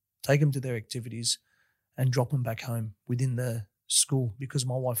school, take them to their activities, and drop them back home within the school, because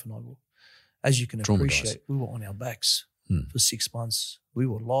my wife and I were, as you can appreciate, we were on our backs for 6 months. We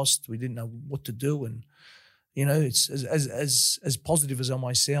were lost. We didn't know what to do. And, it's as positive as I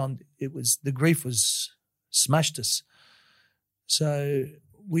might sound, the grief was smashed us. So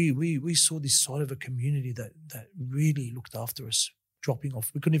we saw this side of a community that really looked after us, dropping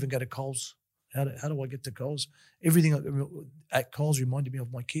off. We couldn't even go to Coles. How do I get to Coles? Everything at Coles reminded me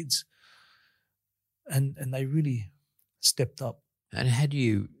of my kids. And they really stepped up. And how do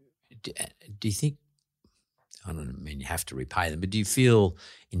you think, I don't mean you have to repay them, but do you feel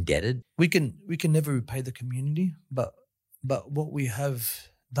indebted? We can never repay the community, but what we have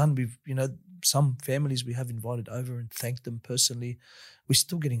done, some families we have invited over and thanked them personally. We're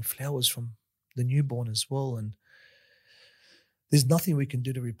still getting flowers from the newborn as well, and there's nothing we can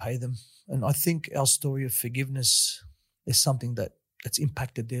do to repay them. And I think our story of forgiveness is something that's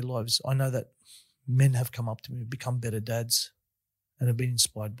impacted their lives. I know that men have come up to me, become better dads, and have been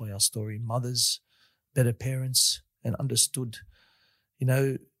inspired by our story. Mothers, better parents, and understood,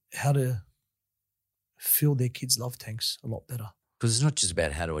 how to fill their kids' love tanks a lot better. Because it's not just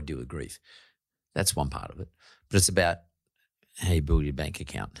about how do I deal with grief. That's one part of it. But it's about how you build your bank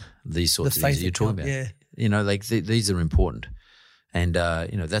account, these sorts of things that you're talking about. Yeah. These are important. And,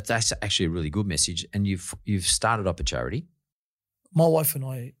 that's actually a really good message. And you've started up a charity. My wife and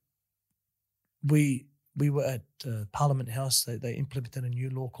I, we were at Parliament House. They implemented a new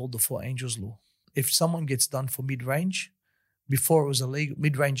law called the Four Angels Law. If someone gets done for mid-range, before it was illegal,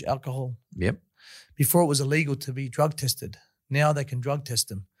 mid-range alcohol. Yep. Before it was illegal to be drug tested. Now they can drug test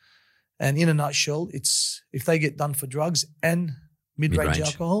them. And in a nutshell, it's if they get done for drugs and mid-range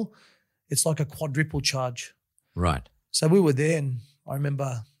alcohol, it's like a quadruple charge. Right. So we were there, and I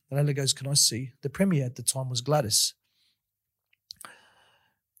remember Layla goes, "Can I see?" The premier at the time was Gladys.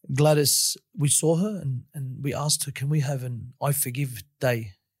 Gladys, we saw her and we asked her, "Can we have an I Forgive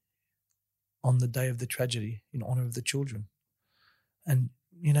Day on the day of the tragedy in honor of the children?" And,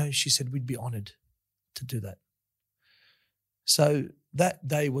 she said, "We'd be honored to do that." So that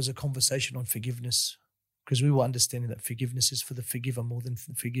day was a conversation on forgiveness, because we were understanding that forgiveness is for the forgiver more than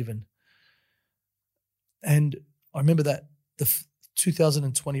the forgiven. And I remember that the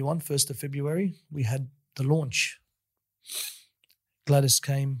 2021, 1st of February, we had the launch. Gladys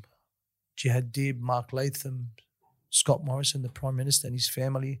came, Jihad Dib, Mark Latham, Scott Morrison, the Prime Minister and his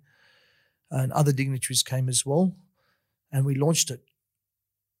family, and other dignitaries came as well. And we launched it.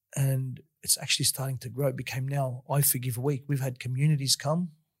 And it's actually starting to grow. It became now I Forgive Week. We've had communities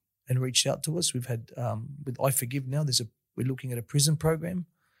come and reach out to us. We've had, with I Forgive now, we're looking at a prison program,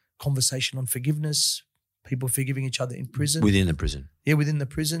 conversation on forgiveness, people forgiving each other in prison. Within the prison. Yeah, within the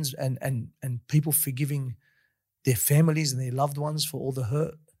prisons, and people forgiving their families and their loved ones for all the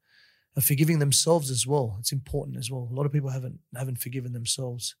hurt, and forgiving themselves as well. It's important as well. A lot of people haven't forgiven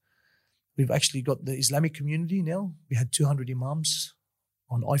themselves. We've actually got the Islamic community now. We had 200 imams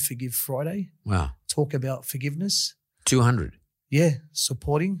on I Forgive Friday. Wow. Talk about forgiveness. 200? Yeah,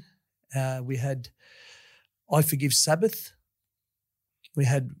 supporting. We had I Forgive Sabbath. We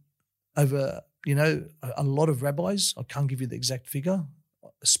had over, a lot of rabbis, I can't give you the exact figure,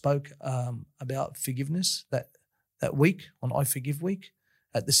 spoke about forgiveness that week on I Forgive Week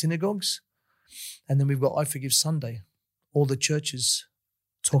at the synagogues. And then we've got I Forgive Sunday. All the churches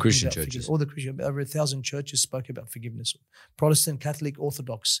talking Christian about churches. All the Christian, over 1,000 churches spoke about forgiveness. Protestant, Catholic,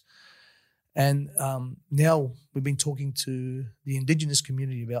 Orthodox. And now we've been talking to the Indigenous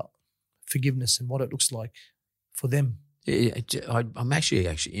community about forgiveness and what it looks like for them. Yeah, I'm actually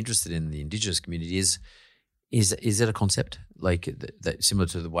interested in the Indigenous community. Is it a concept like that similar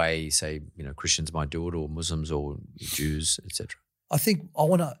to the way, say, Christians might do it, or Muslims or Jews, etc.? I think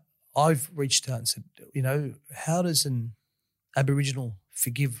I've reached out and said, how does an Aboriginal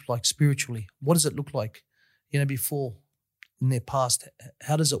forgive, like spiritually? What does it look like, before, in their past?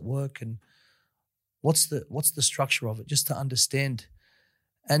 How does it work, and what's the structure of it, just to understand?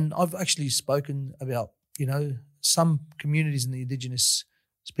 And I've actually spoken about, some communities in the Indigenous,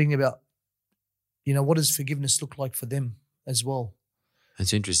 speaking about, what does forgiveness look like for them as well.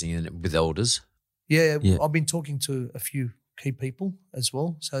 It's interesting, isn't it, with elders? Yeah, I've been talking to a few key people as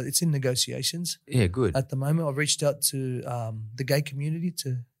well. So it's in negotiations. Yeah, good. At the moment, I've reached out to the gay community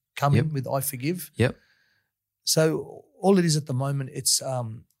to come in with I Forgive. Yep. So all it is at the moment, it's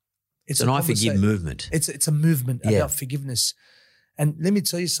an I Forgive movement. It's a movement about forgiveness. And let me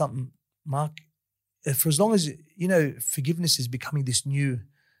tell you something, Mark. For as long as, forgiveness is becoming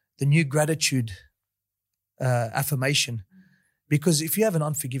the new gratitude affirmation. Because if you have an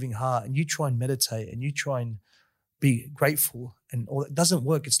unforgiving heart and you try and meditate and you try and be grateful and all, it doesn't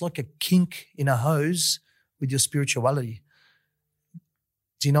work. It's like a kink in a hose with your spirituality.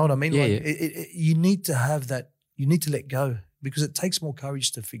 Do you know what I mean? Yeah, you need to have that. You need to let go because it takes more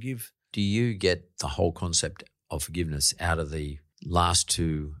courage to forgive. Do you get the whole concept of forgiveness out of the last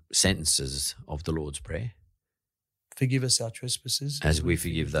two sentences of the Lord's Prayer? Forgive us our trespasses. As we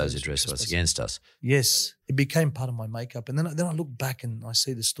forgive those who trespass against us. Yes, it became part of my makeup. And then I look back and I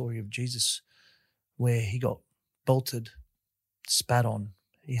see the story of Jesus where he got bolted, spat on.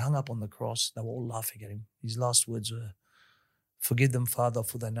 He hung up on the cross. They were all laughing at him. His last words were, "Forgive them, Father,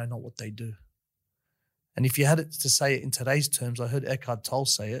 for they know not what they do." And if you had it to say it in today's terms, I heard Eckhart Tolle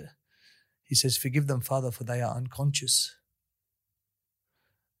say it. He says, "Forgive them, Father, for they are unconscious."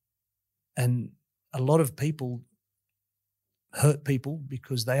 And a lot of people hurt people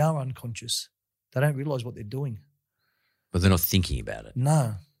because they are unconscious. They don't realize what they're doing. But they're not thinking about it.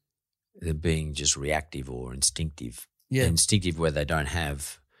 No. They're being just reactive or instinctive. Yeah. Instinctive where they don't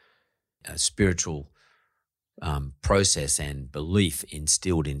have a spiritual process and belief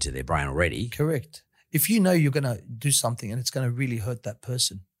instilled into their brain already. Correct. If you know you're going to do something and it's going to really hurt that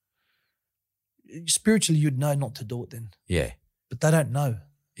person, spiritually you'd know not to do it then. Yeah. But they don't know.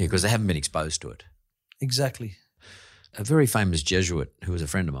 Yeah, because they haven't been exposed to it. Exactly. A very famous Jesuit who was a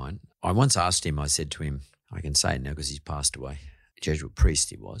friend of mine, I once asked him, I said to him, I can say it now because he's passed away, a Jesuit priest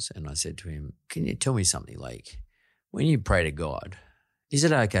he was, and I said to him, can you tell me something, like when you pray to God, is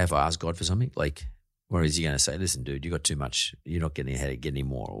it okay if I ask God for something? Like, or is he going to say, listen, dude, you got too much, you're not getting ahead of get any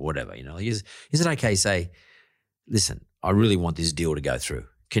more or whatever, Like, is it okay to say, listen, I really want this deal to go through.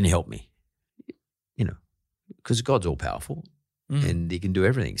 Can you help me? Because God's all powerful and he can do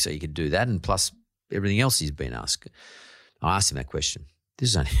everything. So you can do that and plus everything else he's been asked. I asked him that question.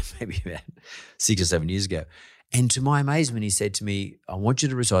 This is only maybe about 6 or 7 years ago. And to my amazement, he said to me, I want you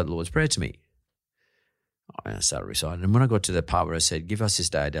to recite the Lord's Prayer to me. I started reciting. And when I got to the part where I said, give us this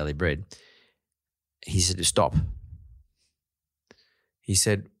day our daily bread, he said, stop. He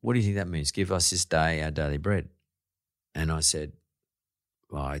said, what do you think that means? Give us this day our daily bread. And I said,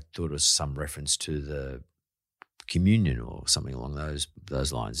 well, I thought it was some reference to the communion or something along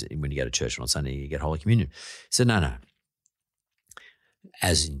those lines. When you go to church on Sunday, you get Holy Communion. He said, no.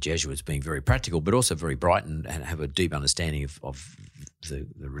 As in Jesuits being very practical, but also very bright and have a deep understanding of the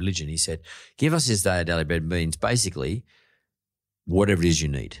religion, he said, give us this day our daily bread means basically whatever it is you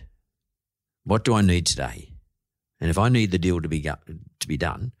need. What do I need today? And if I need the deal to be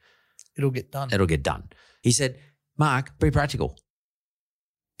done, it'll get done. It'll get done. He said, Mark, be practical.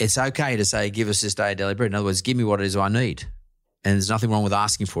 It's okay to say, give us this day our daily bread. In other words, give me what it is I need. And there's nothing wrong with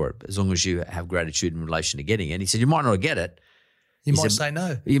asking for it as long as you have gratitude in relation to getting it. And he said, you might not get it. You might say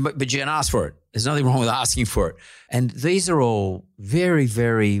no. But you can ask for it. There's nothing wrong with asking for it. And these are all very,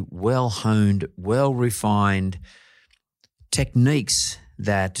 very well-honed, well-refined techniques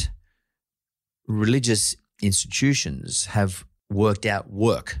that religious institutions have worked out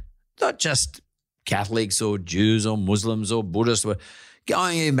work. Not just Catholics or Jews or Muslims or Buddhists.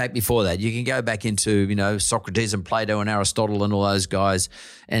 Going even back before that, you can go back into, Socrates and Plato and Aristotle and all those guys.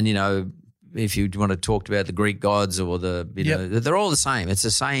 And, if you want to talk about the Greek gods or they're all the same. It's the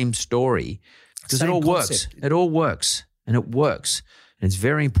same story because it all works. It all works and it works. And it's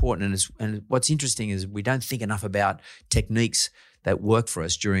very important. And what's interesting is we don't think enough about techniques that work for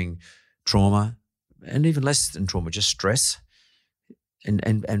us during trauma and even less than trauma, just stress.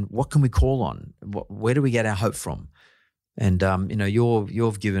 And what can we call on? Where do we get our hope from? And,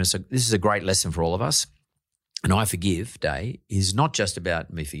 you've given us this is a great lesson for all of us. And I Forgive Day is not just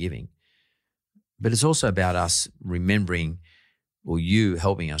about me forgiving, but it's also about us remembering, or you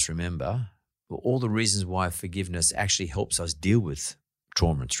helping us remember, all the reasons why forgiveness actually helps us deal with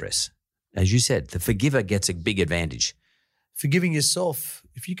trauma and stress. As you said, the forgiver gets a big advantage. Forgiving yourself,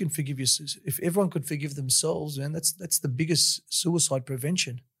 if you can forgive yourself, if everyone could forgive themselves, man, that's the biggest suicide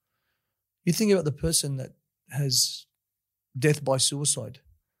prevention. You think about the person that has death by suicide.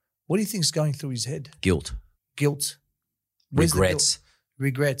 What do you think is going through his head? Guilt. Where's regrets.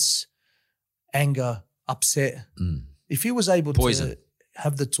 Regrets. Anger, upset. If he was able to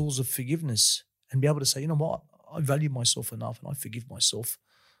have the tools of forgiveness and be able to say, you know what, I value myself enough and I forgive myself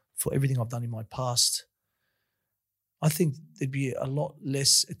for everything I've done in my past. I think there'd be a lot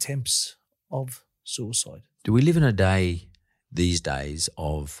less attempts of suicide. Do we live in a day these days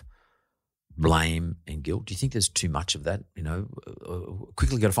of blame and guilt? Do you think there's too much of that?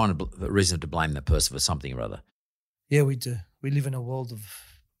 Quickly got to find a reason to blame that person for something or other. Yeah, we do. We live in a world of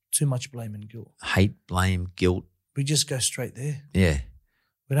too much blame and guilt. Hate, blame, guilt. We just go straight there. Yeah.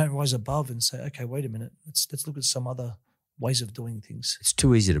 We don't rise above and say, okay, wait a minute, let's look at some other ways of doing things. It's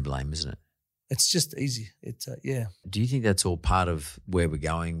too easy to blame, isn't it? It's just easy. Yeah. Do you think that's all part of where we're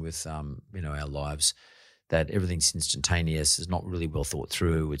going with, our lives, that everything's instantaneous, is not really well thought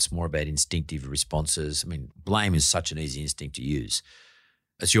through? It's more about instinctive responses. I mean, blame is such an easy instinct to use.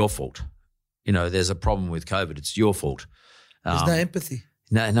 It's your fault. There's a problem with COVID. It's your fault. There's no empathy.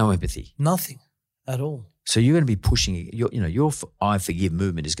 No empathy. Nothing at all. So you're going to be pushing, your I Forgive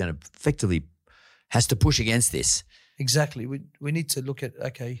movement is going to effectively, has to push against this. Exactly. We need to look at,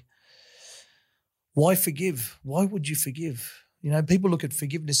 okay, why forgive? Why would you forgive? People look at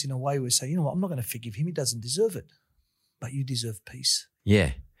forgiveness in a way where we say, you know what, I'm not going to forgive him. He doesn't deserve it. But you deserve peace.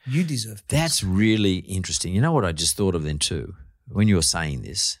 Yeah. You deserve peace. That's really interesting. You know what I just thought of then too, when you were saying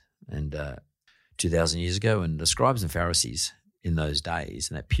this, and 2,000 years ago, and the scribes and Pharisees in those days,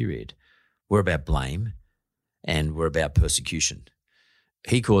 in that period, were about blame and were about persecution.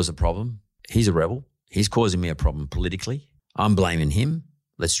 He caused a problem. He's a rebel. He's causing me a problem politically. I'm blaming him.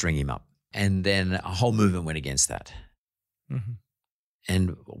 Let's string him up. And then a whole movement went against that. Mm-hmm.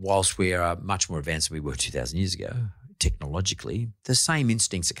 And whilst we are much more advanced than we were 2,000 years ago, technologically, the same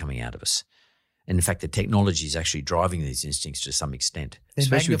instincts are coming out of us. And in fact, the technology is actually driving these instincts to some extent. They're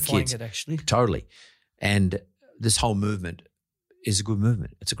especially with magnifying kids. it, actually. Totally. And this whole movement is a good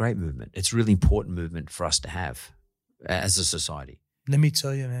movement. It's a great movement. It's a really important movement for us to have as a society. Let me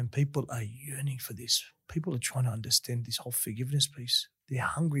tell you, man, people are yearning for this. People are trying to understand this whole forgiveness piece. They're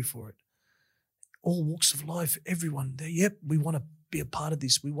hungry for it. All walks of life, everyone, we want to be a part of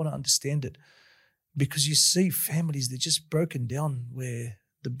this. We want to understand it. Because you see families, they're just broken down where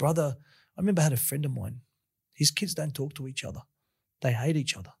the brother, I remember I had a friend of mine, his kids don't talk to each other. They hate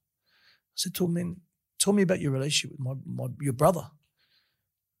each other. I said to him, man, tell me about your relationship with your brother.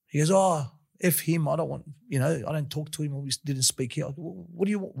 He goes, F him, I don't want, I don't talk to him, or we didn't speak here. What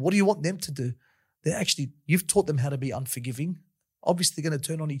do you want them to do? You've taught them how to be unforgiving. Obviously they're going to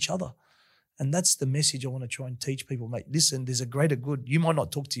turn on each other. And that's the message I want to try and teach people. Mate, listen, there's a greater good. You might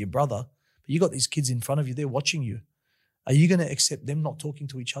not talk to your brother, but you got these kids in front of you, they're watching you. Are you going to accept them not talking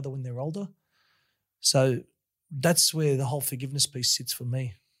to each other when they're older? So that's where the whole forgiveness piece sits for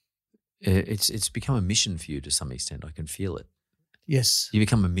me. It's become a mission for you to some extent. I can feel it. Yes. You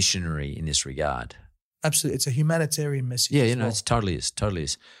become a missionary in this regard. Absolutely. It's a humanitarian message. Yeah, it's totally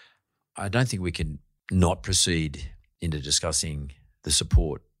is. I don't think we can not proceed into discussing the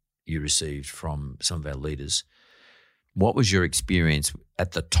support you received from some of our leaders. What was your experience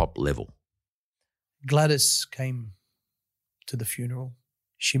at the top level? Gladys came to the funeral.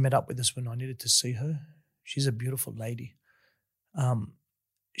 She met up with us when I needed to see her. She's a beautiful lady.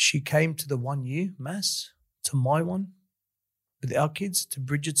 She came to the 1 year mass, to my one, with our kids, to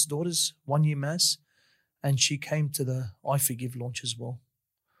Bridget's daughter's 1 year mass, and she came to the I Forgive launch as well.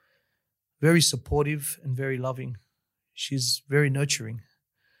 Very supportive and very loving. She's very nurturing.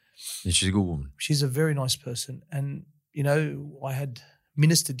 And she's a good woman. She's a very nice person. And, I had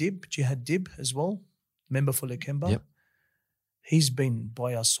Minister Dib, Jihad Dib as well, member for Lakemba. Yep. He's been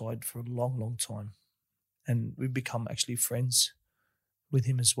by our side for a long, long time. And we've become actually friends with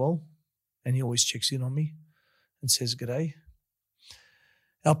him as well. And he always checks in on me and says, "G'day."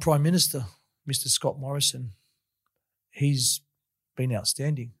 Our Prime Minister, Mr. Scott Morrison, he's been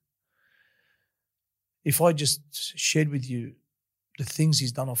outstanding. If I just shared with you the things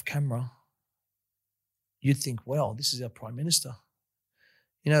he's done off camera, you'd think, wow, this is our Prime Minister.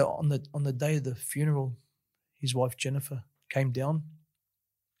 On the day of the funeral, his wife Jennifer came down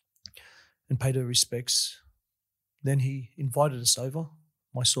and paid her respects. Then he invited us over,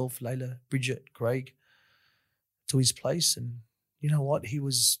 myself, Layla, Bridget, Craig, to his place. And you know what?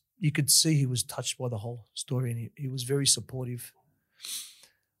 You could see he was touched by the whole story, and he was very supportive.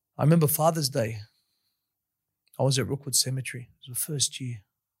 I remember Father's Day. I was at Rookwood Cemetery. It was the first year,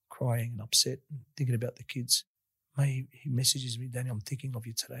 crying and upset and thinking about the kids. He messages me, "Danny, I'm thinking of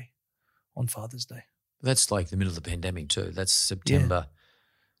you today on Father's Day." That's like the middle of the pandemic too. That's September.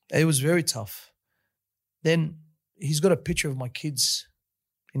 Yeah. It was very tough. Then he's got a picture of my kids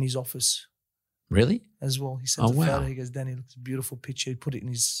in his office. Really? As well. He sent a wow. photo. He goes, "Danny, looks a beautiful picture." He put it in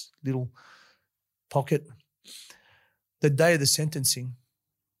his little pocket. The day of the sentencing,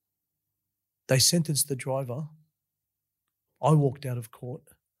 they sentenced the driver. I walked out of court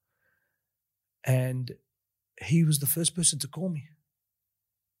and he was the first person to call me.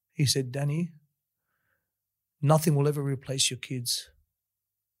 He said, Danny, nothing will ever replace your kids.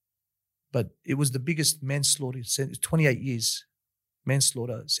 But it was the biggest manslaughter sentence, 28 years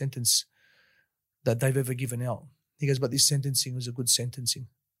manslaughter sentence that they've ever given out. He goes, but this sentencing was a good sentencing.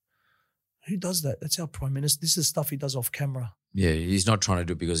 Who does that? That's our Prime Minister. This is stuff he does off camera. Yeah, he's not trying to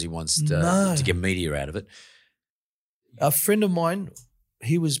do it because he wants to get media out of it. A friend of mine,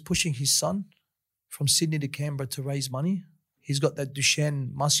 he was pushing his son from Sydney to Canberra to raise money. He's got that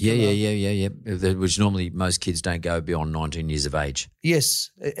Duchenne muscular. Yeah. Which normally most kids don't go beyond 19 years of age. Yes,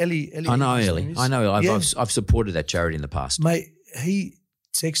 Ellie. I know Ellie. I know. I've supported that charity in the past. Mate, he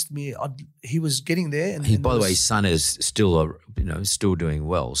texted me. He was getting there, and by the way, his son is still, still doing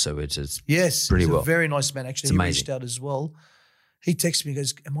well. So it's pretty well. He's a very nice man. Actually, it's he amazing. reached out as well. He texted me. He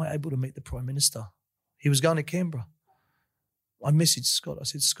goes, "Am I able to meet the Prime Minister?" He was going to Canberra. I messaged Scott. I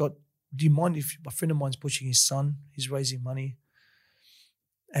said, "Scott, do you mind if a friend of mine's pushing his son? He's raising money."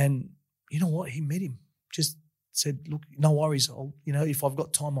 And you know what? He met him. Just said, "Look, no worries. If I've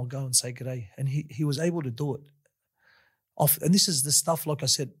got time, I'll go and say good day." And he was able to do it. And this is the stuff, like I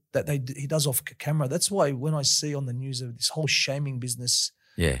said, that he does off camera. That's why when I see on the news of this whole shaming business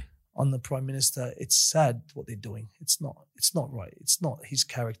on the Prime Minister, it's sad what they're doing. It's not right. It's not his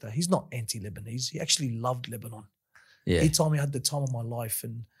character. He's not anti-Lebanese. He actually loved Lebanon. Yeah. He told me I had the time of my life.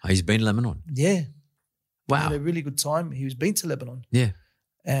 And he's been in Lebanon? Yeah. Wow. He had a really good time. He was been to Lebanon. Yeah.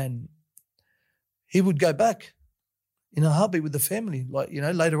 And he would go back in a heartbeat with the family,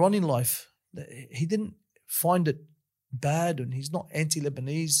 later on in life. He didn't find it bad, and he's not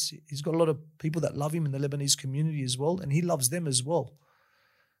anti-Lebanese. He's got a lot of people that love him in the Lebanese community as well, and he loves them as well.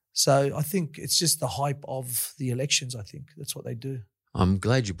 So I think it's just the hype of the elections. I think that's what they do. I'm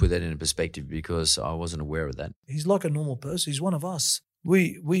glad you put that into perspective because I wasn't aware of that. He's like a normal person. He's one of us.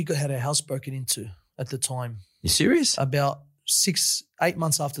 We had our house broken into at the time. You serious? About 6-8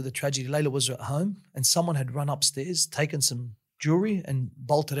 months after the tragedy, Layla was at home and someone had run upstairs, taken some jewelry and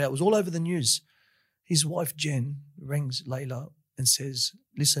bolted out. It was all over the news. His wife, Jen, rings Layla and says,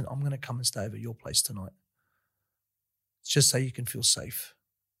 "Listen, I'm going to come and stay over at your place tonight. Just so you can feel safe."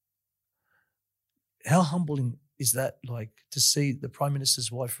 How humbling is that, to see the Prime Minister's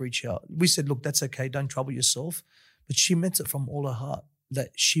wife reach out? We said, "Look, that's okay. Don't trouble yourself." But she meant it from all her heart, that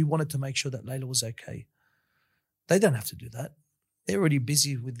she wanted to make sure that Layla was okay. They don't have to do that. They're already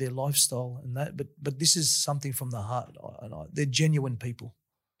busy with their lifestyle and that. But this is something from the heart. They're genuine people.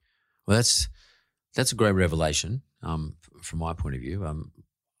 Well, that's a great revelation from my point of view.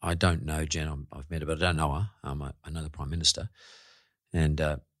 I don't know Jen. I've met her, but I don't know her. I know the Prime Minister. And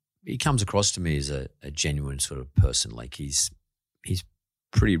he comes across to me as a genuine sort of person. Like he's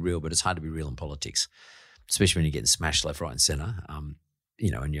pretty real, but it's hard to be real in politics, especially when you're getting smashed left, right and centre, and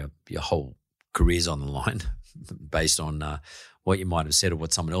your whole career's on the line based on what you might have said or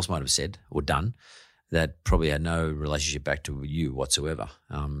what someone else might have said or done that probably had no relationship back to you whatsoever.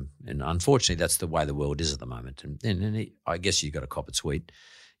 And unfortunately, that's the way the world is at the moment. And I guess you've got to cop it sweet.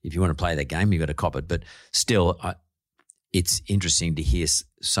 If you want to play that game, you've got to cop it. But still, it's interesting to hear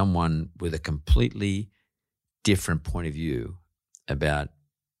someone with a completely different point of view about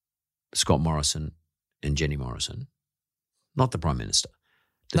Scott Morrison and Jenny Morrison, not the Prime Minister,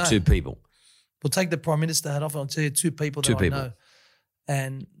 two people. We'll take the Prime Minister hat off and I'll tell you two people I know.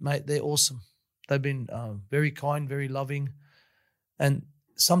 And, mate, they're awesome. They've been very kind, very loving. And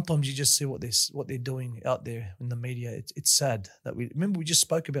sometimes you just see what they're doing out there in the media. It's sad that we just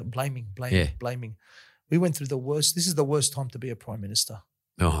spoke about blaming. We went through the worst. This is the worst time to be a Prime Minister.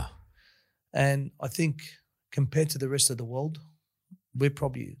 Oh. And I think compared to the rest of the world, we're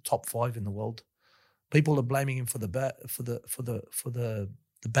probably top 5 in the world. People are blaming him for the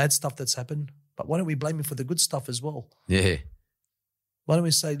bad stuff that's happened. But why don't we blame him for the good stuff as well? Yeah. Why don't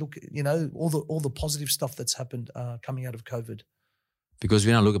we say, look, all the positive stuff that's happened coming out of COVID? Because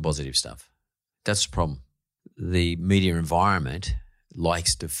we don't look at positive stuff. That's the problem. The media environment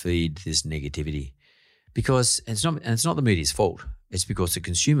likes to feed this negativity because it's not the media's fault. It's because the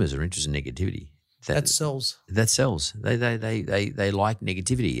consumers are interested in negativity. That sells. That sells. They like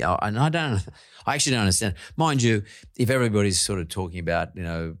negativity, and I actually don't understand. Mind you, if everybody's sort of talking about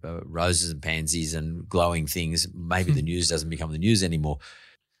roses and pansies and glowing things, maybe the news doesn't become the news anymore.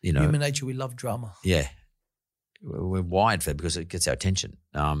 Human nature, we love drama. Yeah, we're wired for it because it gets our attention.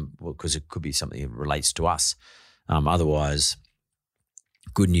 Because it could be something that relates to us. Otherwise,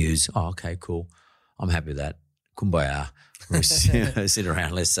 good news. Oh, okay, cool. I'm happy with that. Kumbaya. Sit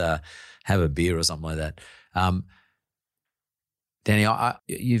around. Let's have a beer or something like that. Danny,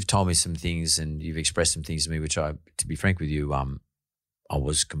 you've told me some things and you've expressed some things to me, which to be frank with you, I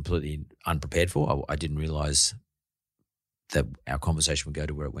was completely unprepared for. I didn't realise that our conversation would go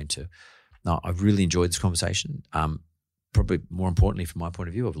to where it went to. No, I've really enjoyed this conversation. Probably more importantly, from my point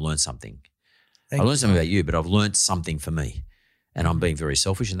of view, I've learned something. I learned something about you, but I've learned something for me. And I'm being very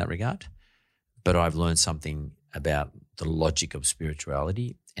selfish in that regard. But I've learned something about the logic of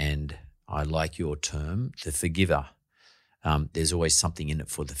spirituality, and I like your term, the forgiver. There's always something in it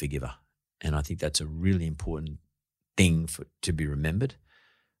for the forgiver. And I think that's a really important thing to be remembered.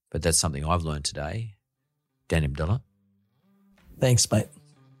 But that's something I've learned today. Dan Abdallah. Thanks, mate.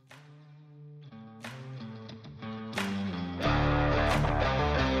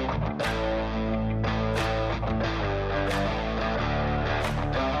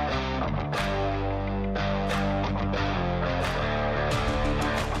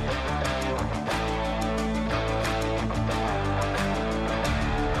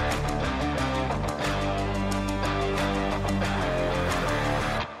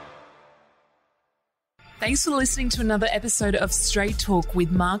 Thanks for listening to another episode of Straight Talk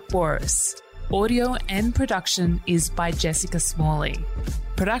with Mark Boris. Audio and production is by Jessica Smalley.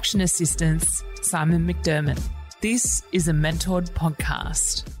 Production assistance, Simon McDermott. This is a Mentored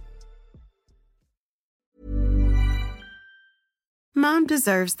podcast. Mom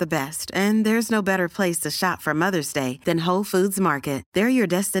deserves the best, and there's no better place to shop for Mother's Day than Whole Foods Market. They're your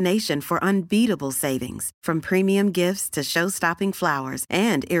destination for unbeatable savings, from premium gifts to show-stopping flowers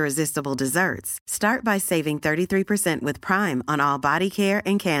and irresistible desserts. Start by saving 33% with Prime on all body care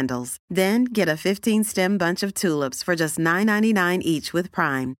and candles. Then get a 15-stem bunch of tulips for just $9.99 each with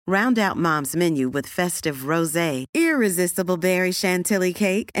Prime. Round out Mom's menu with festive rosé, irresistible berry chantilly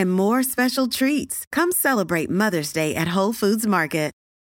cake, and more special treats. Come celebrate Mother's Day at Whole Foods Market.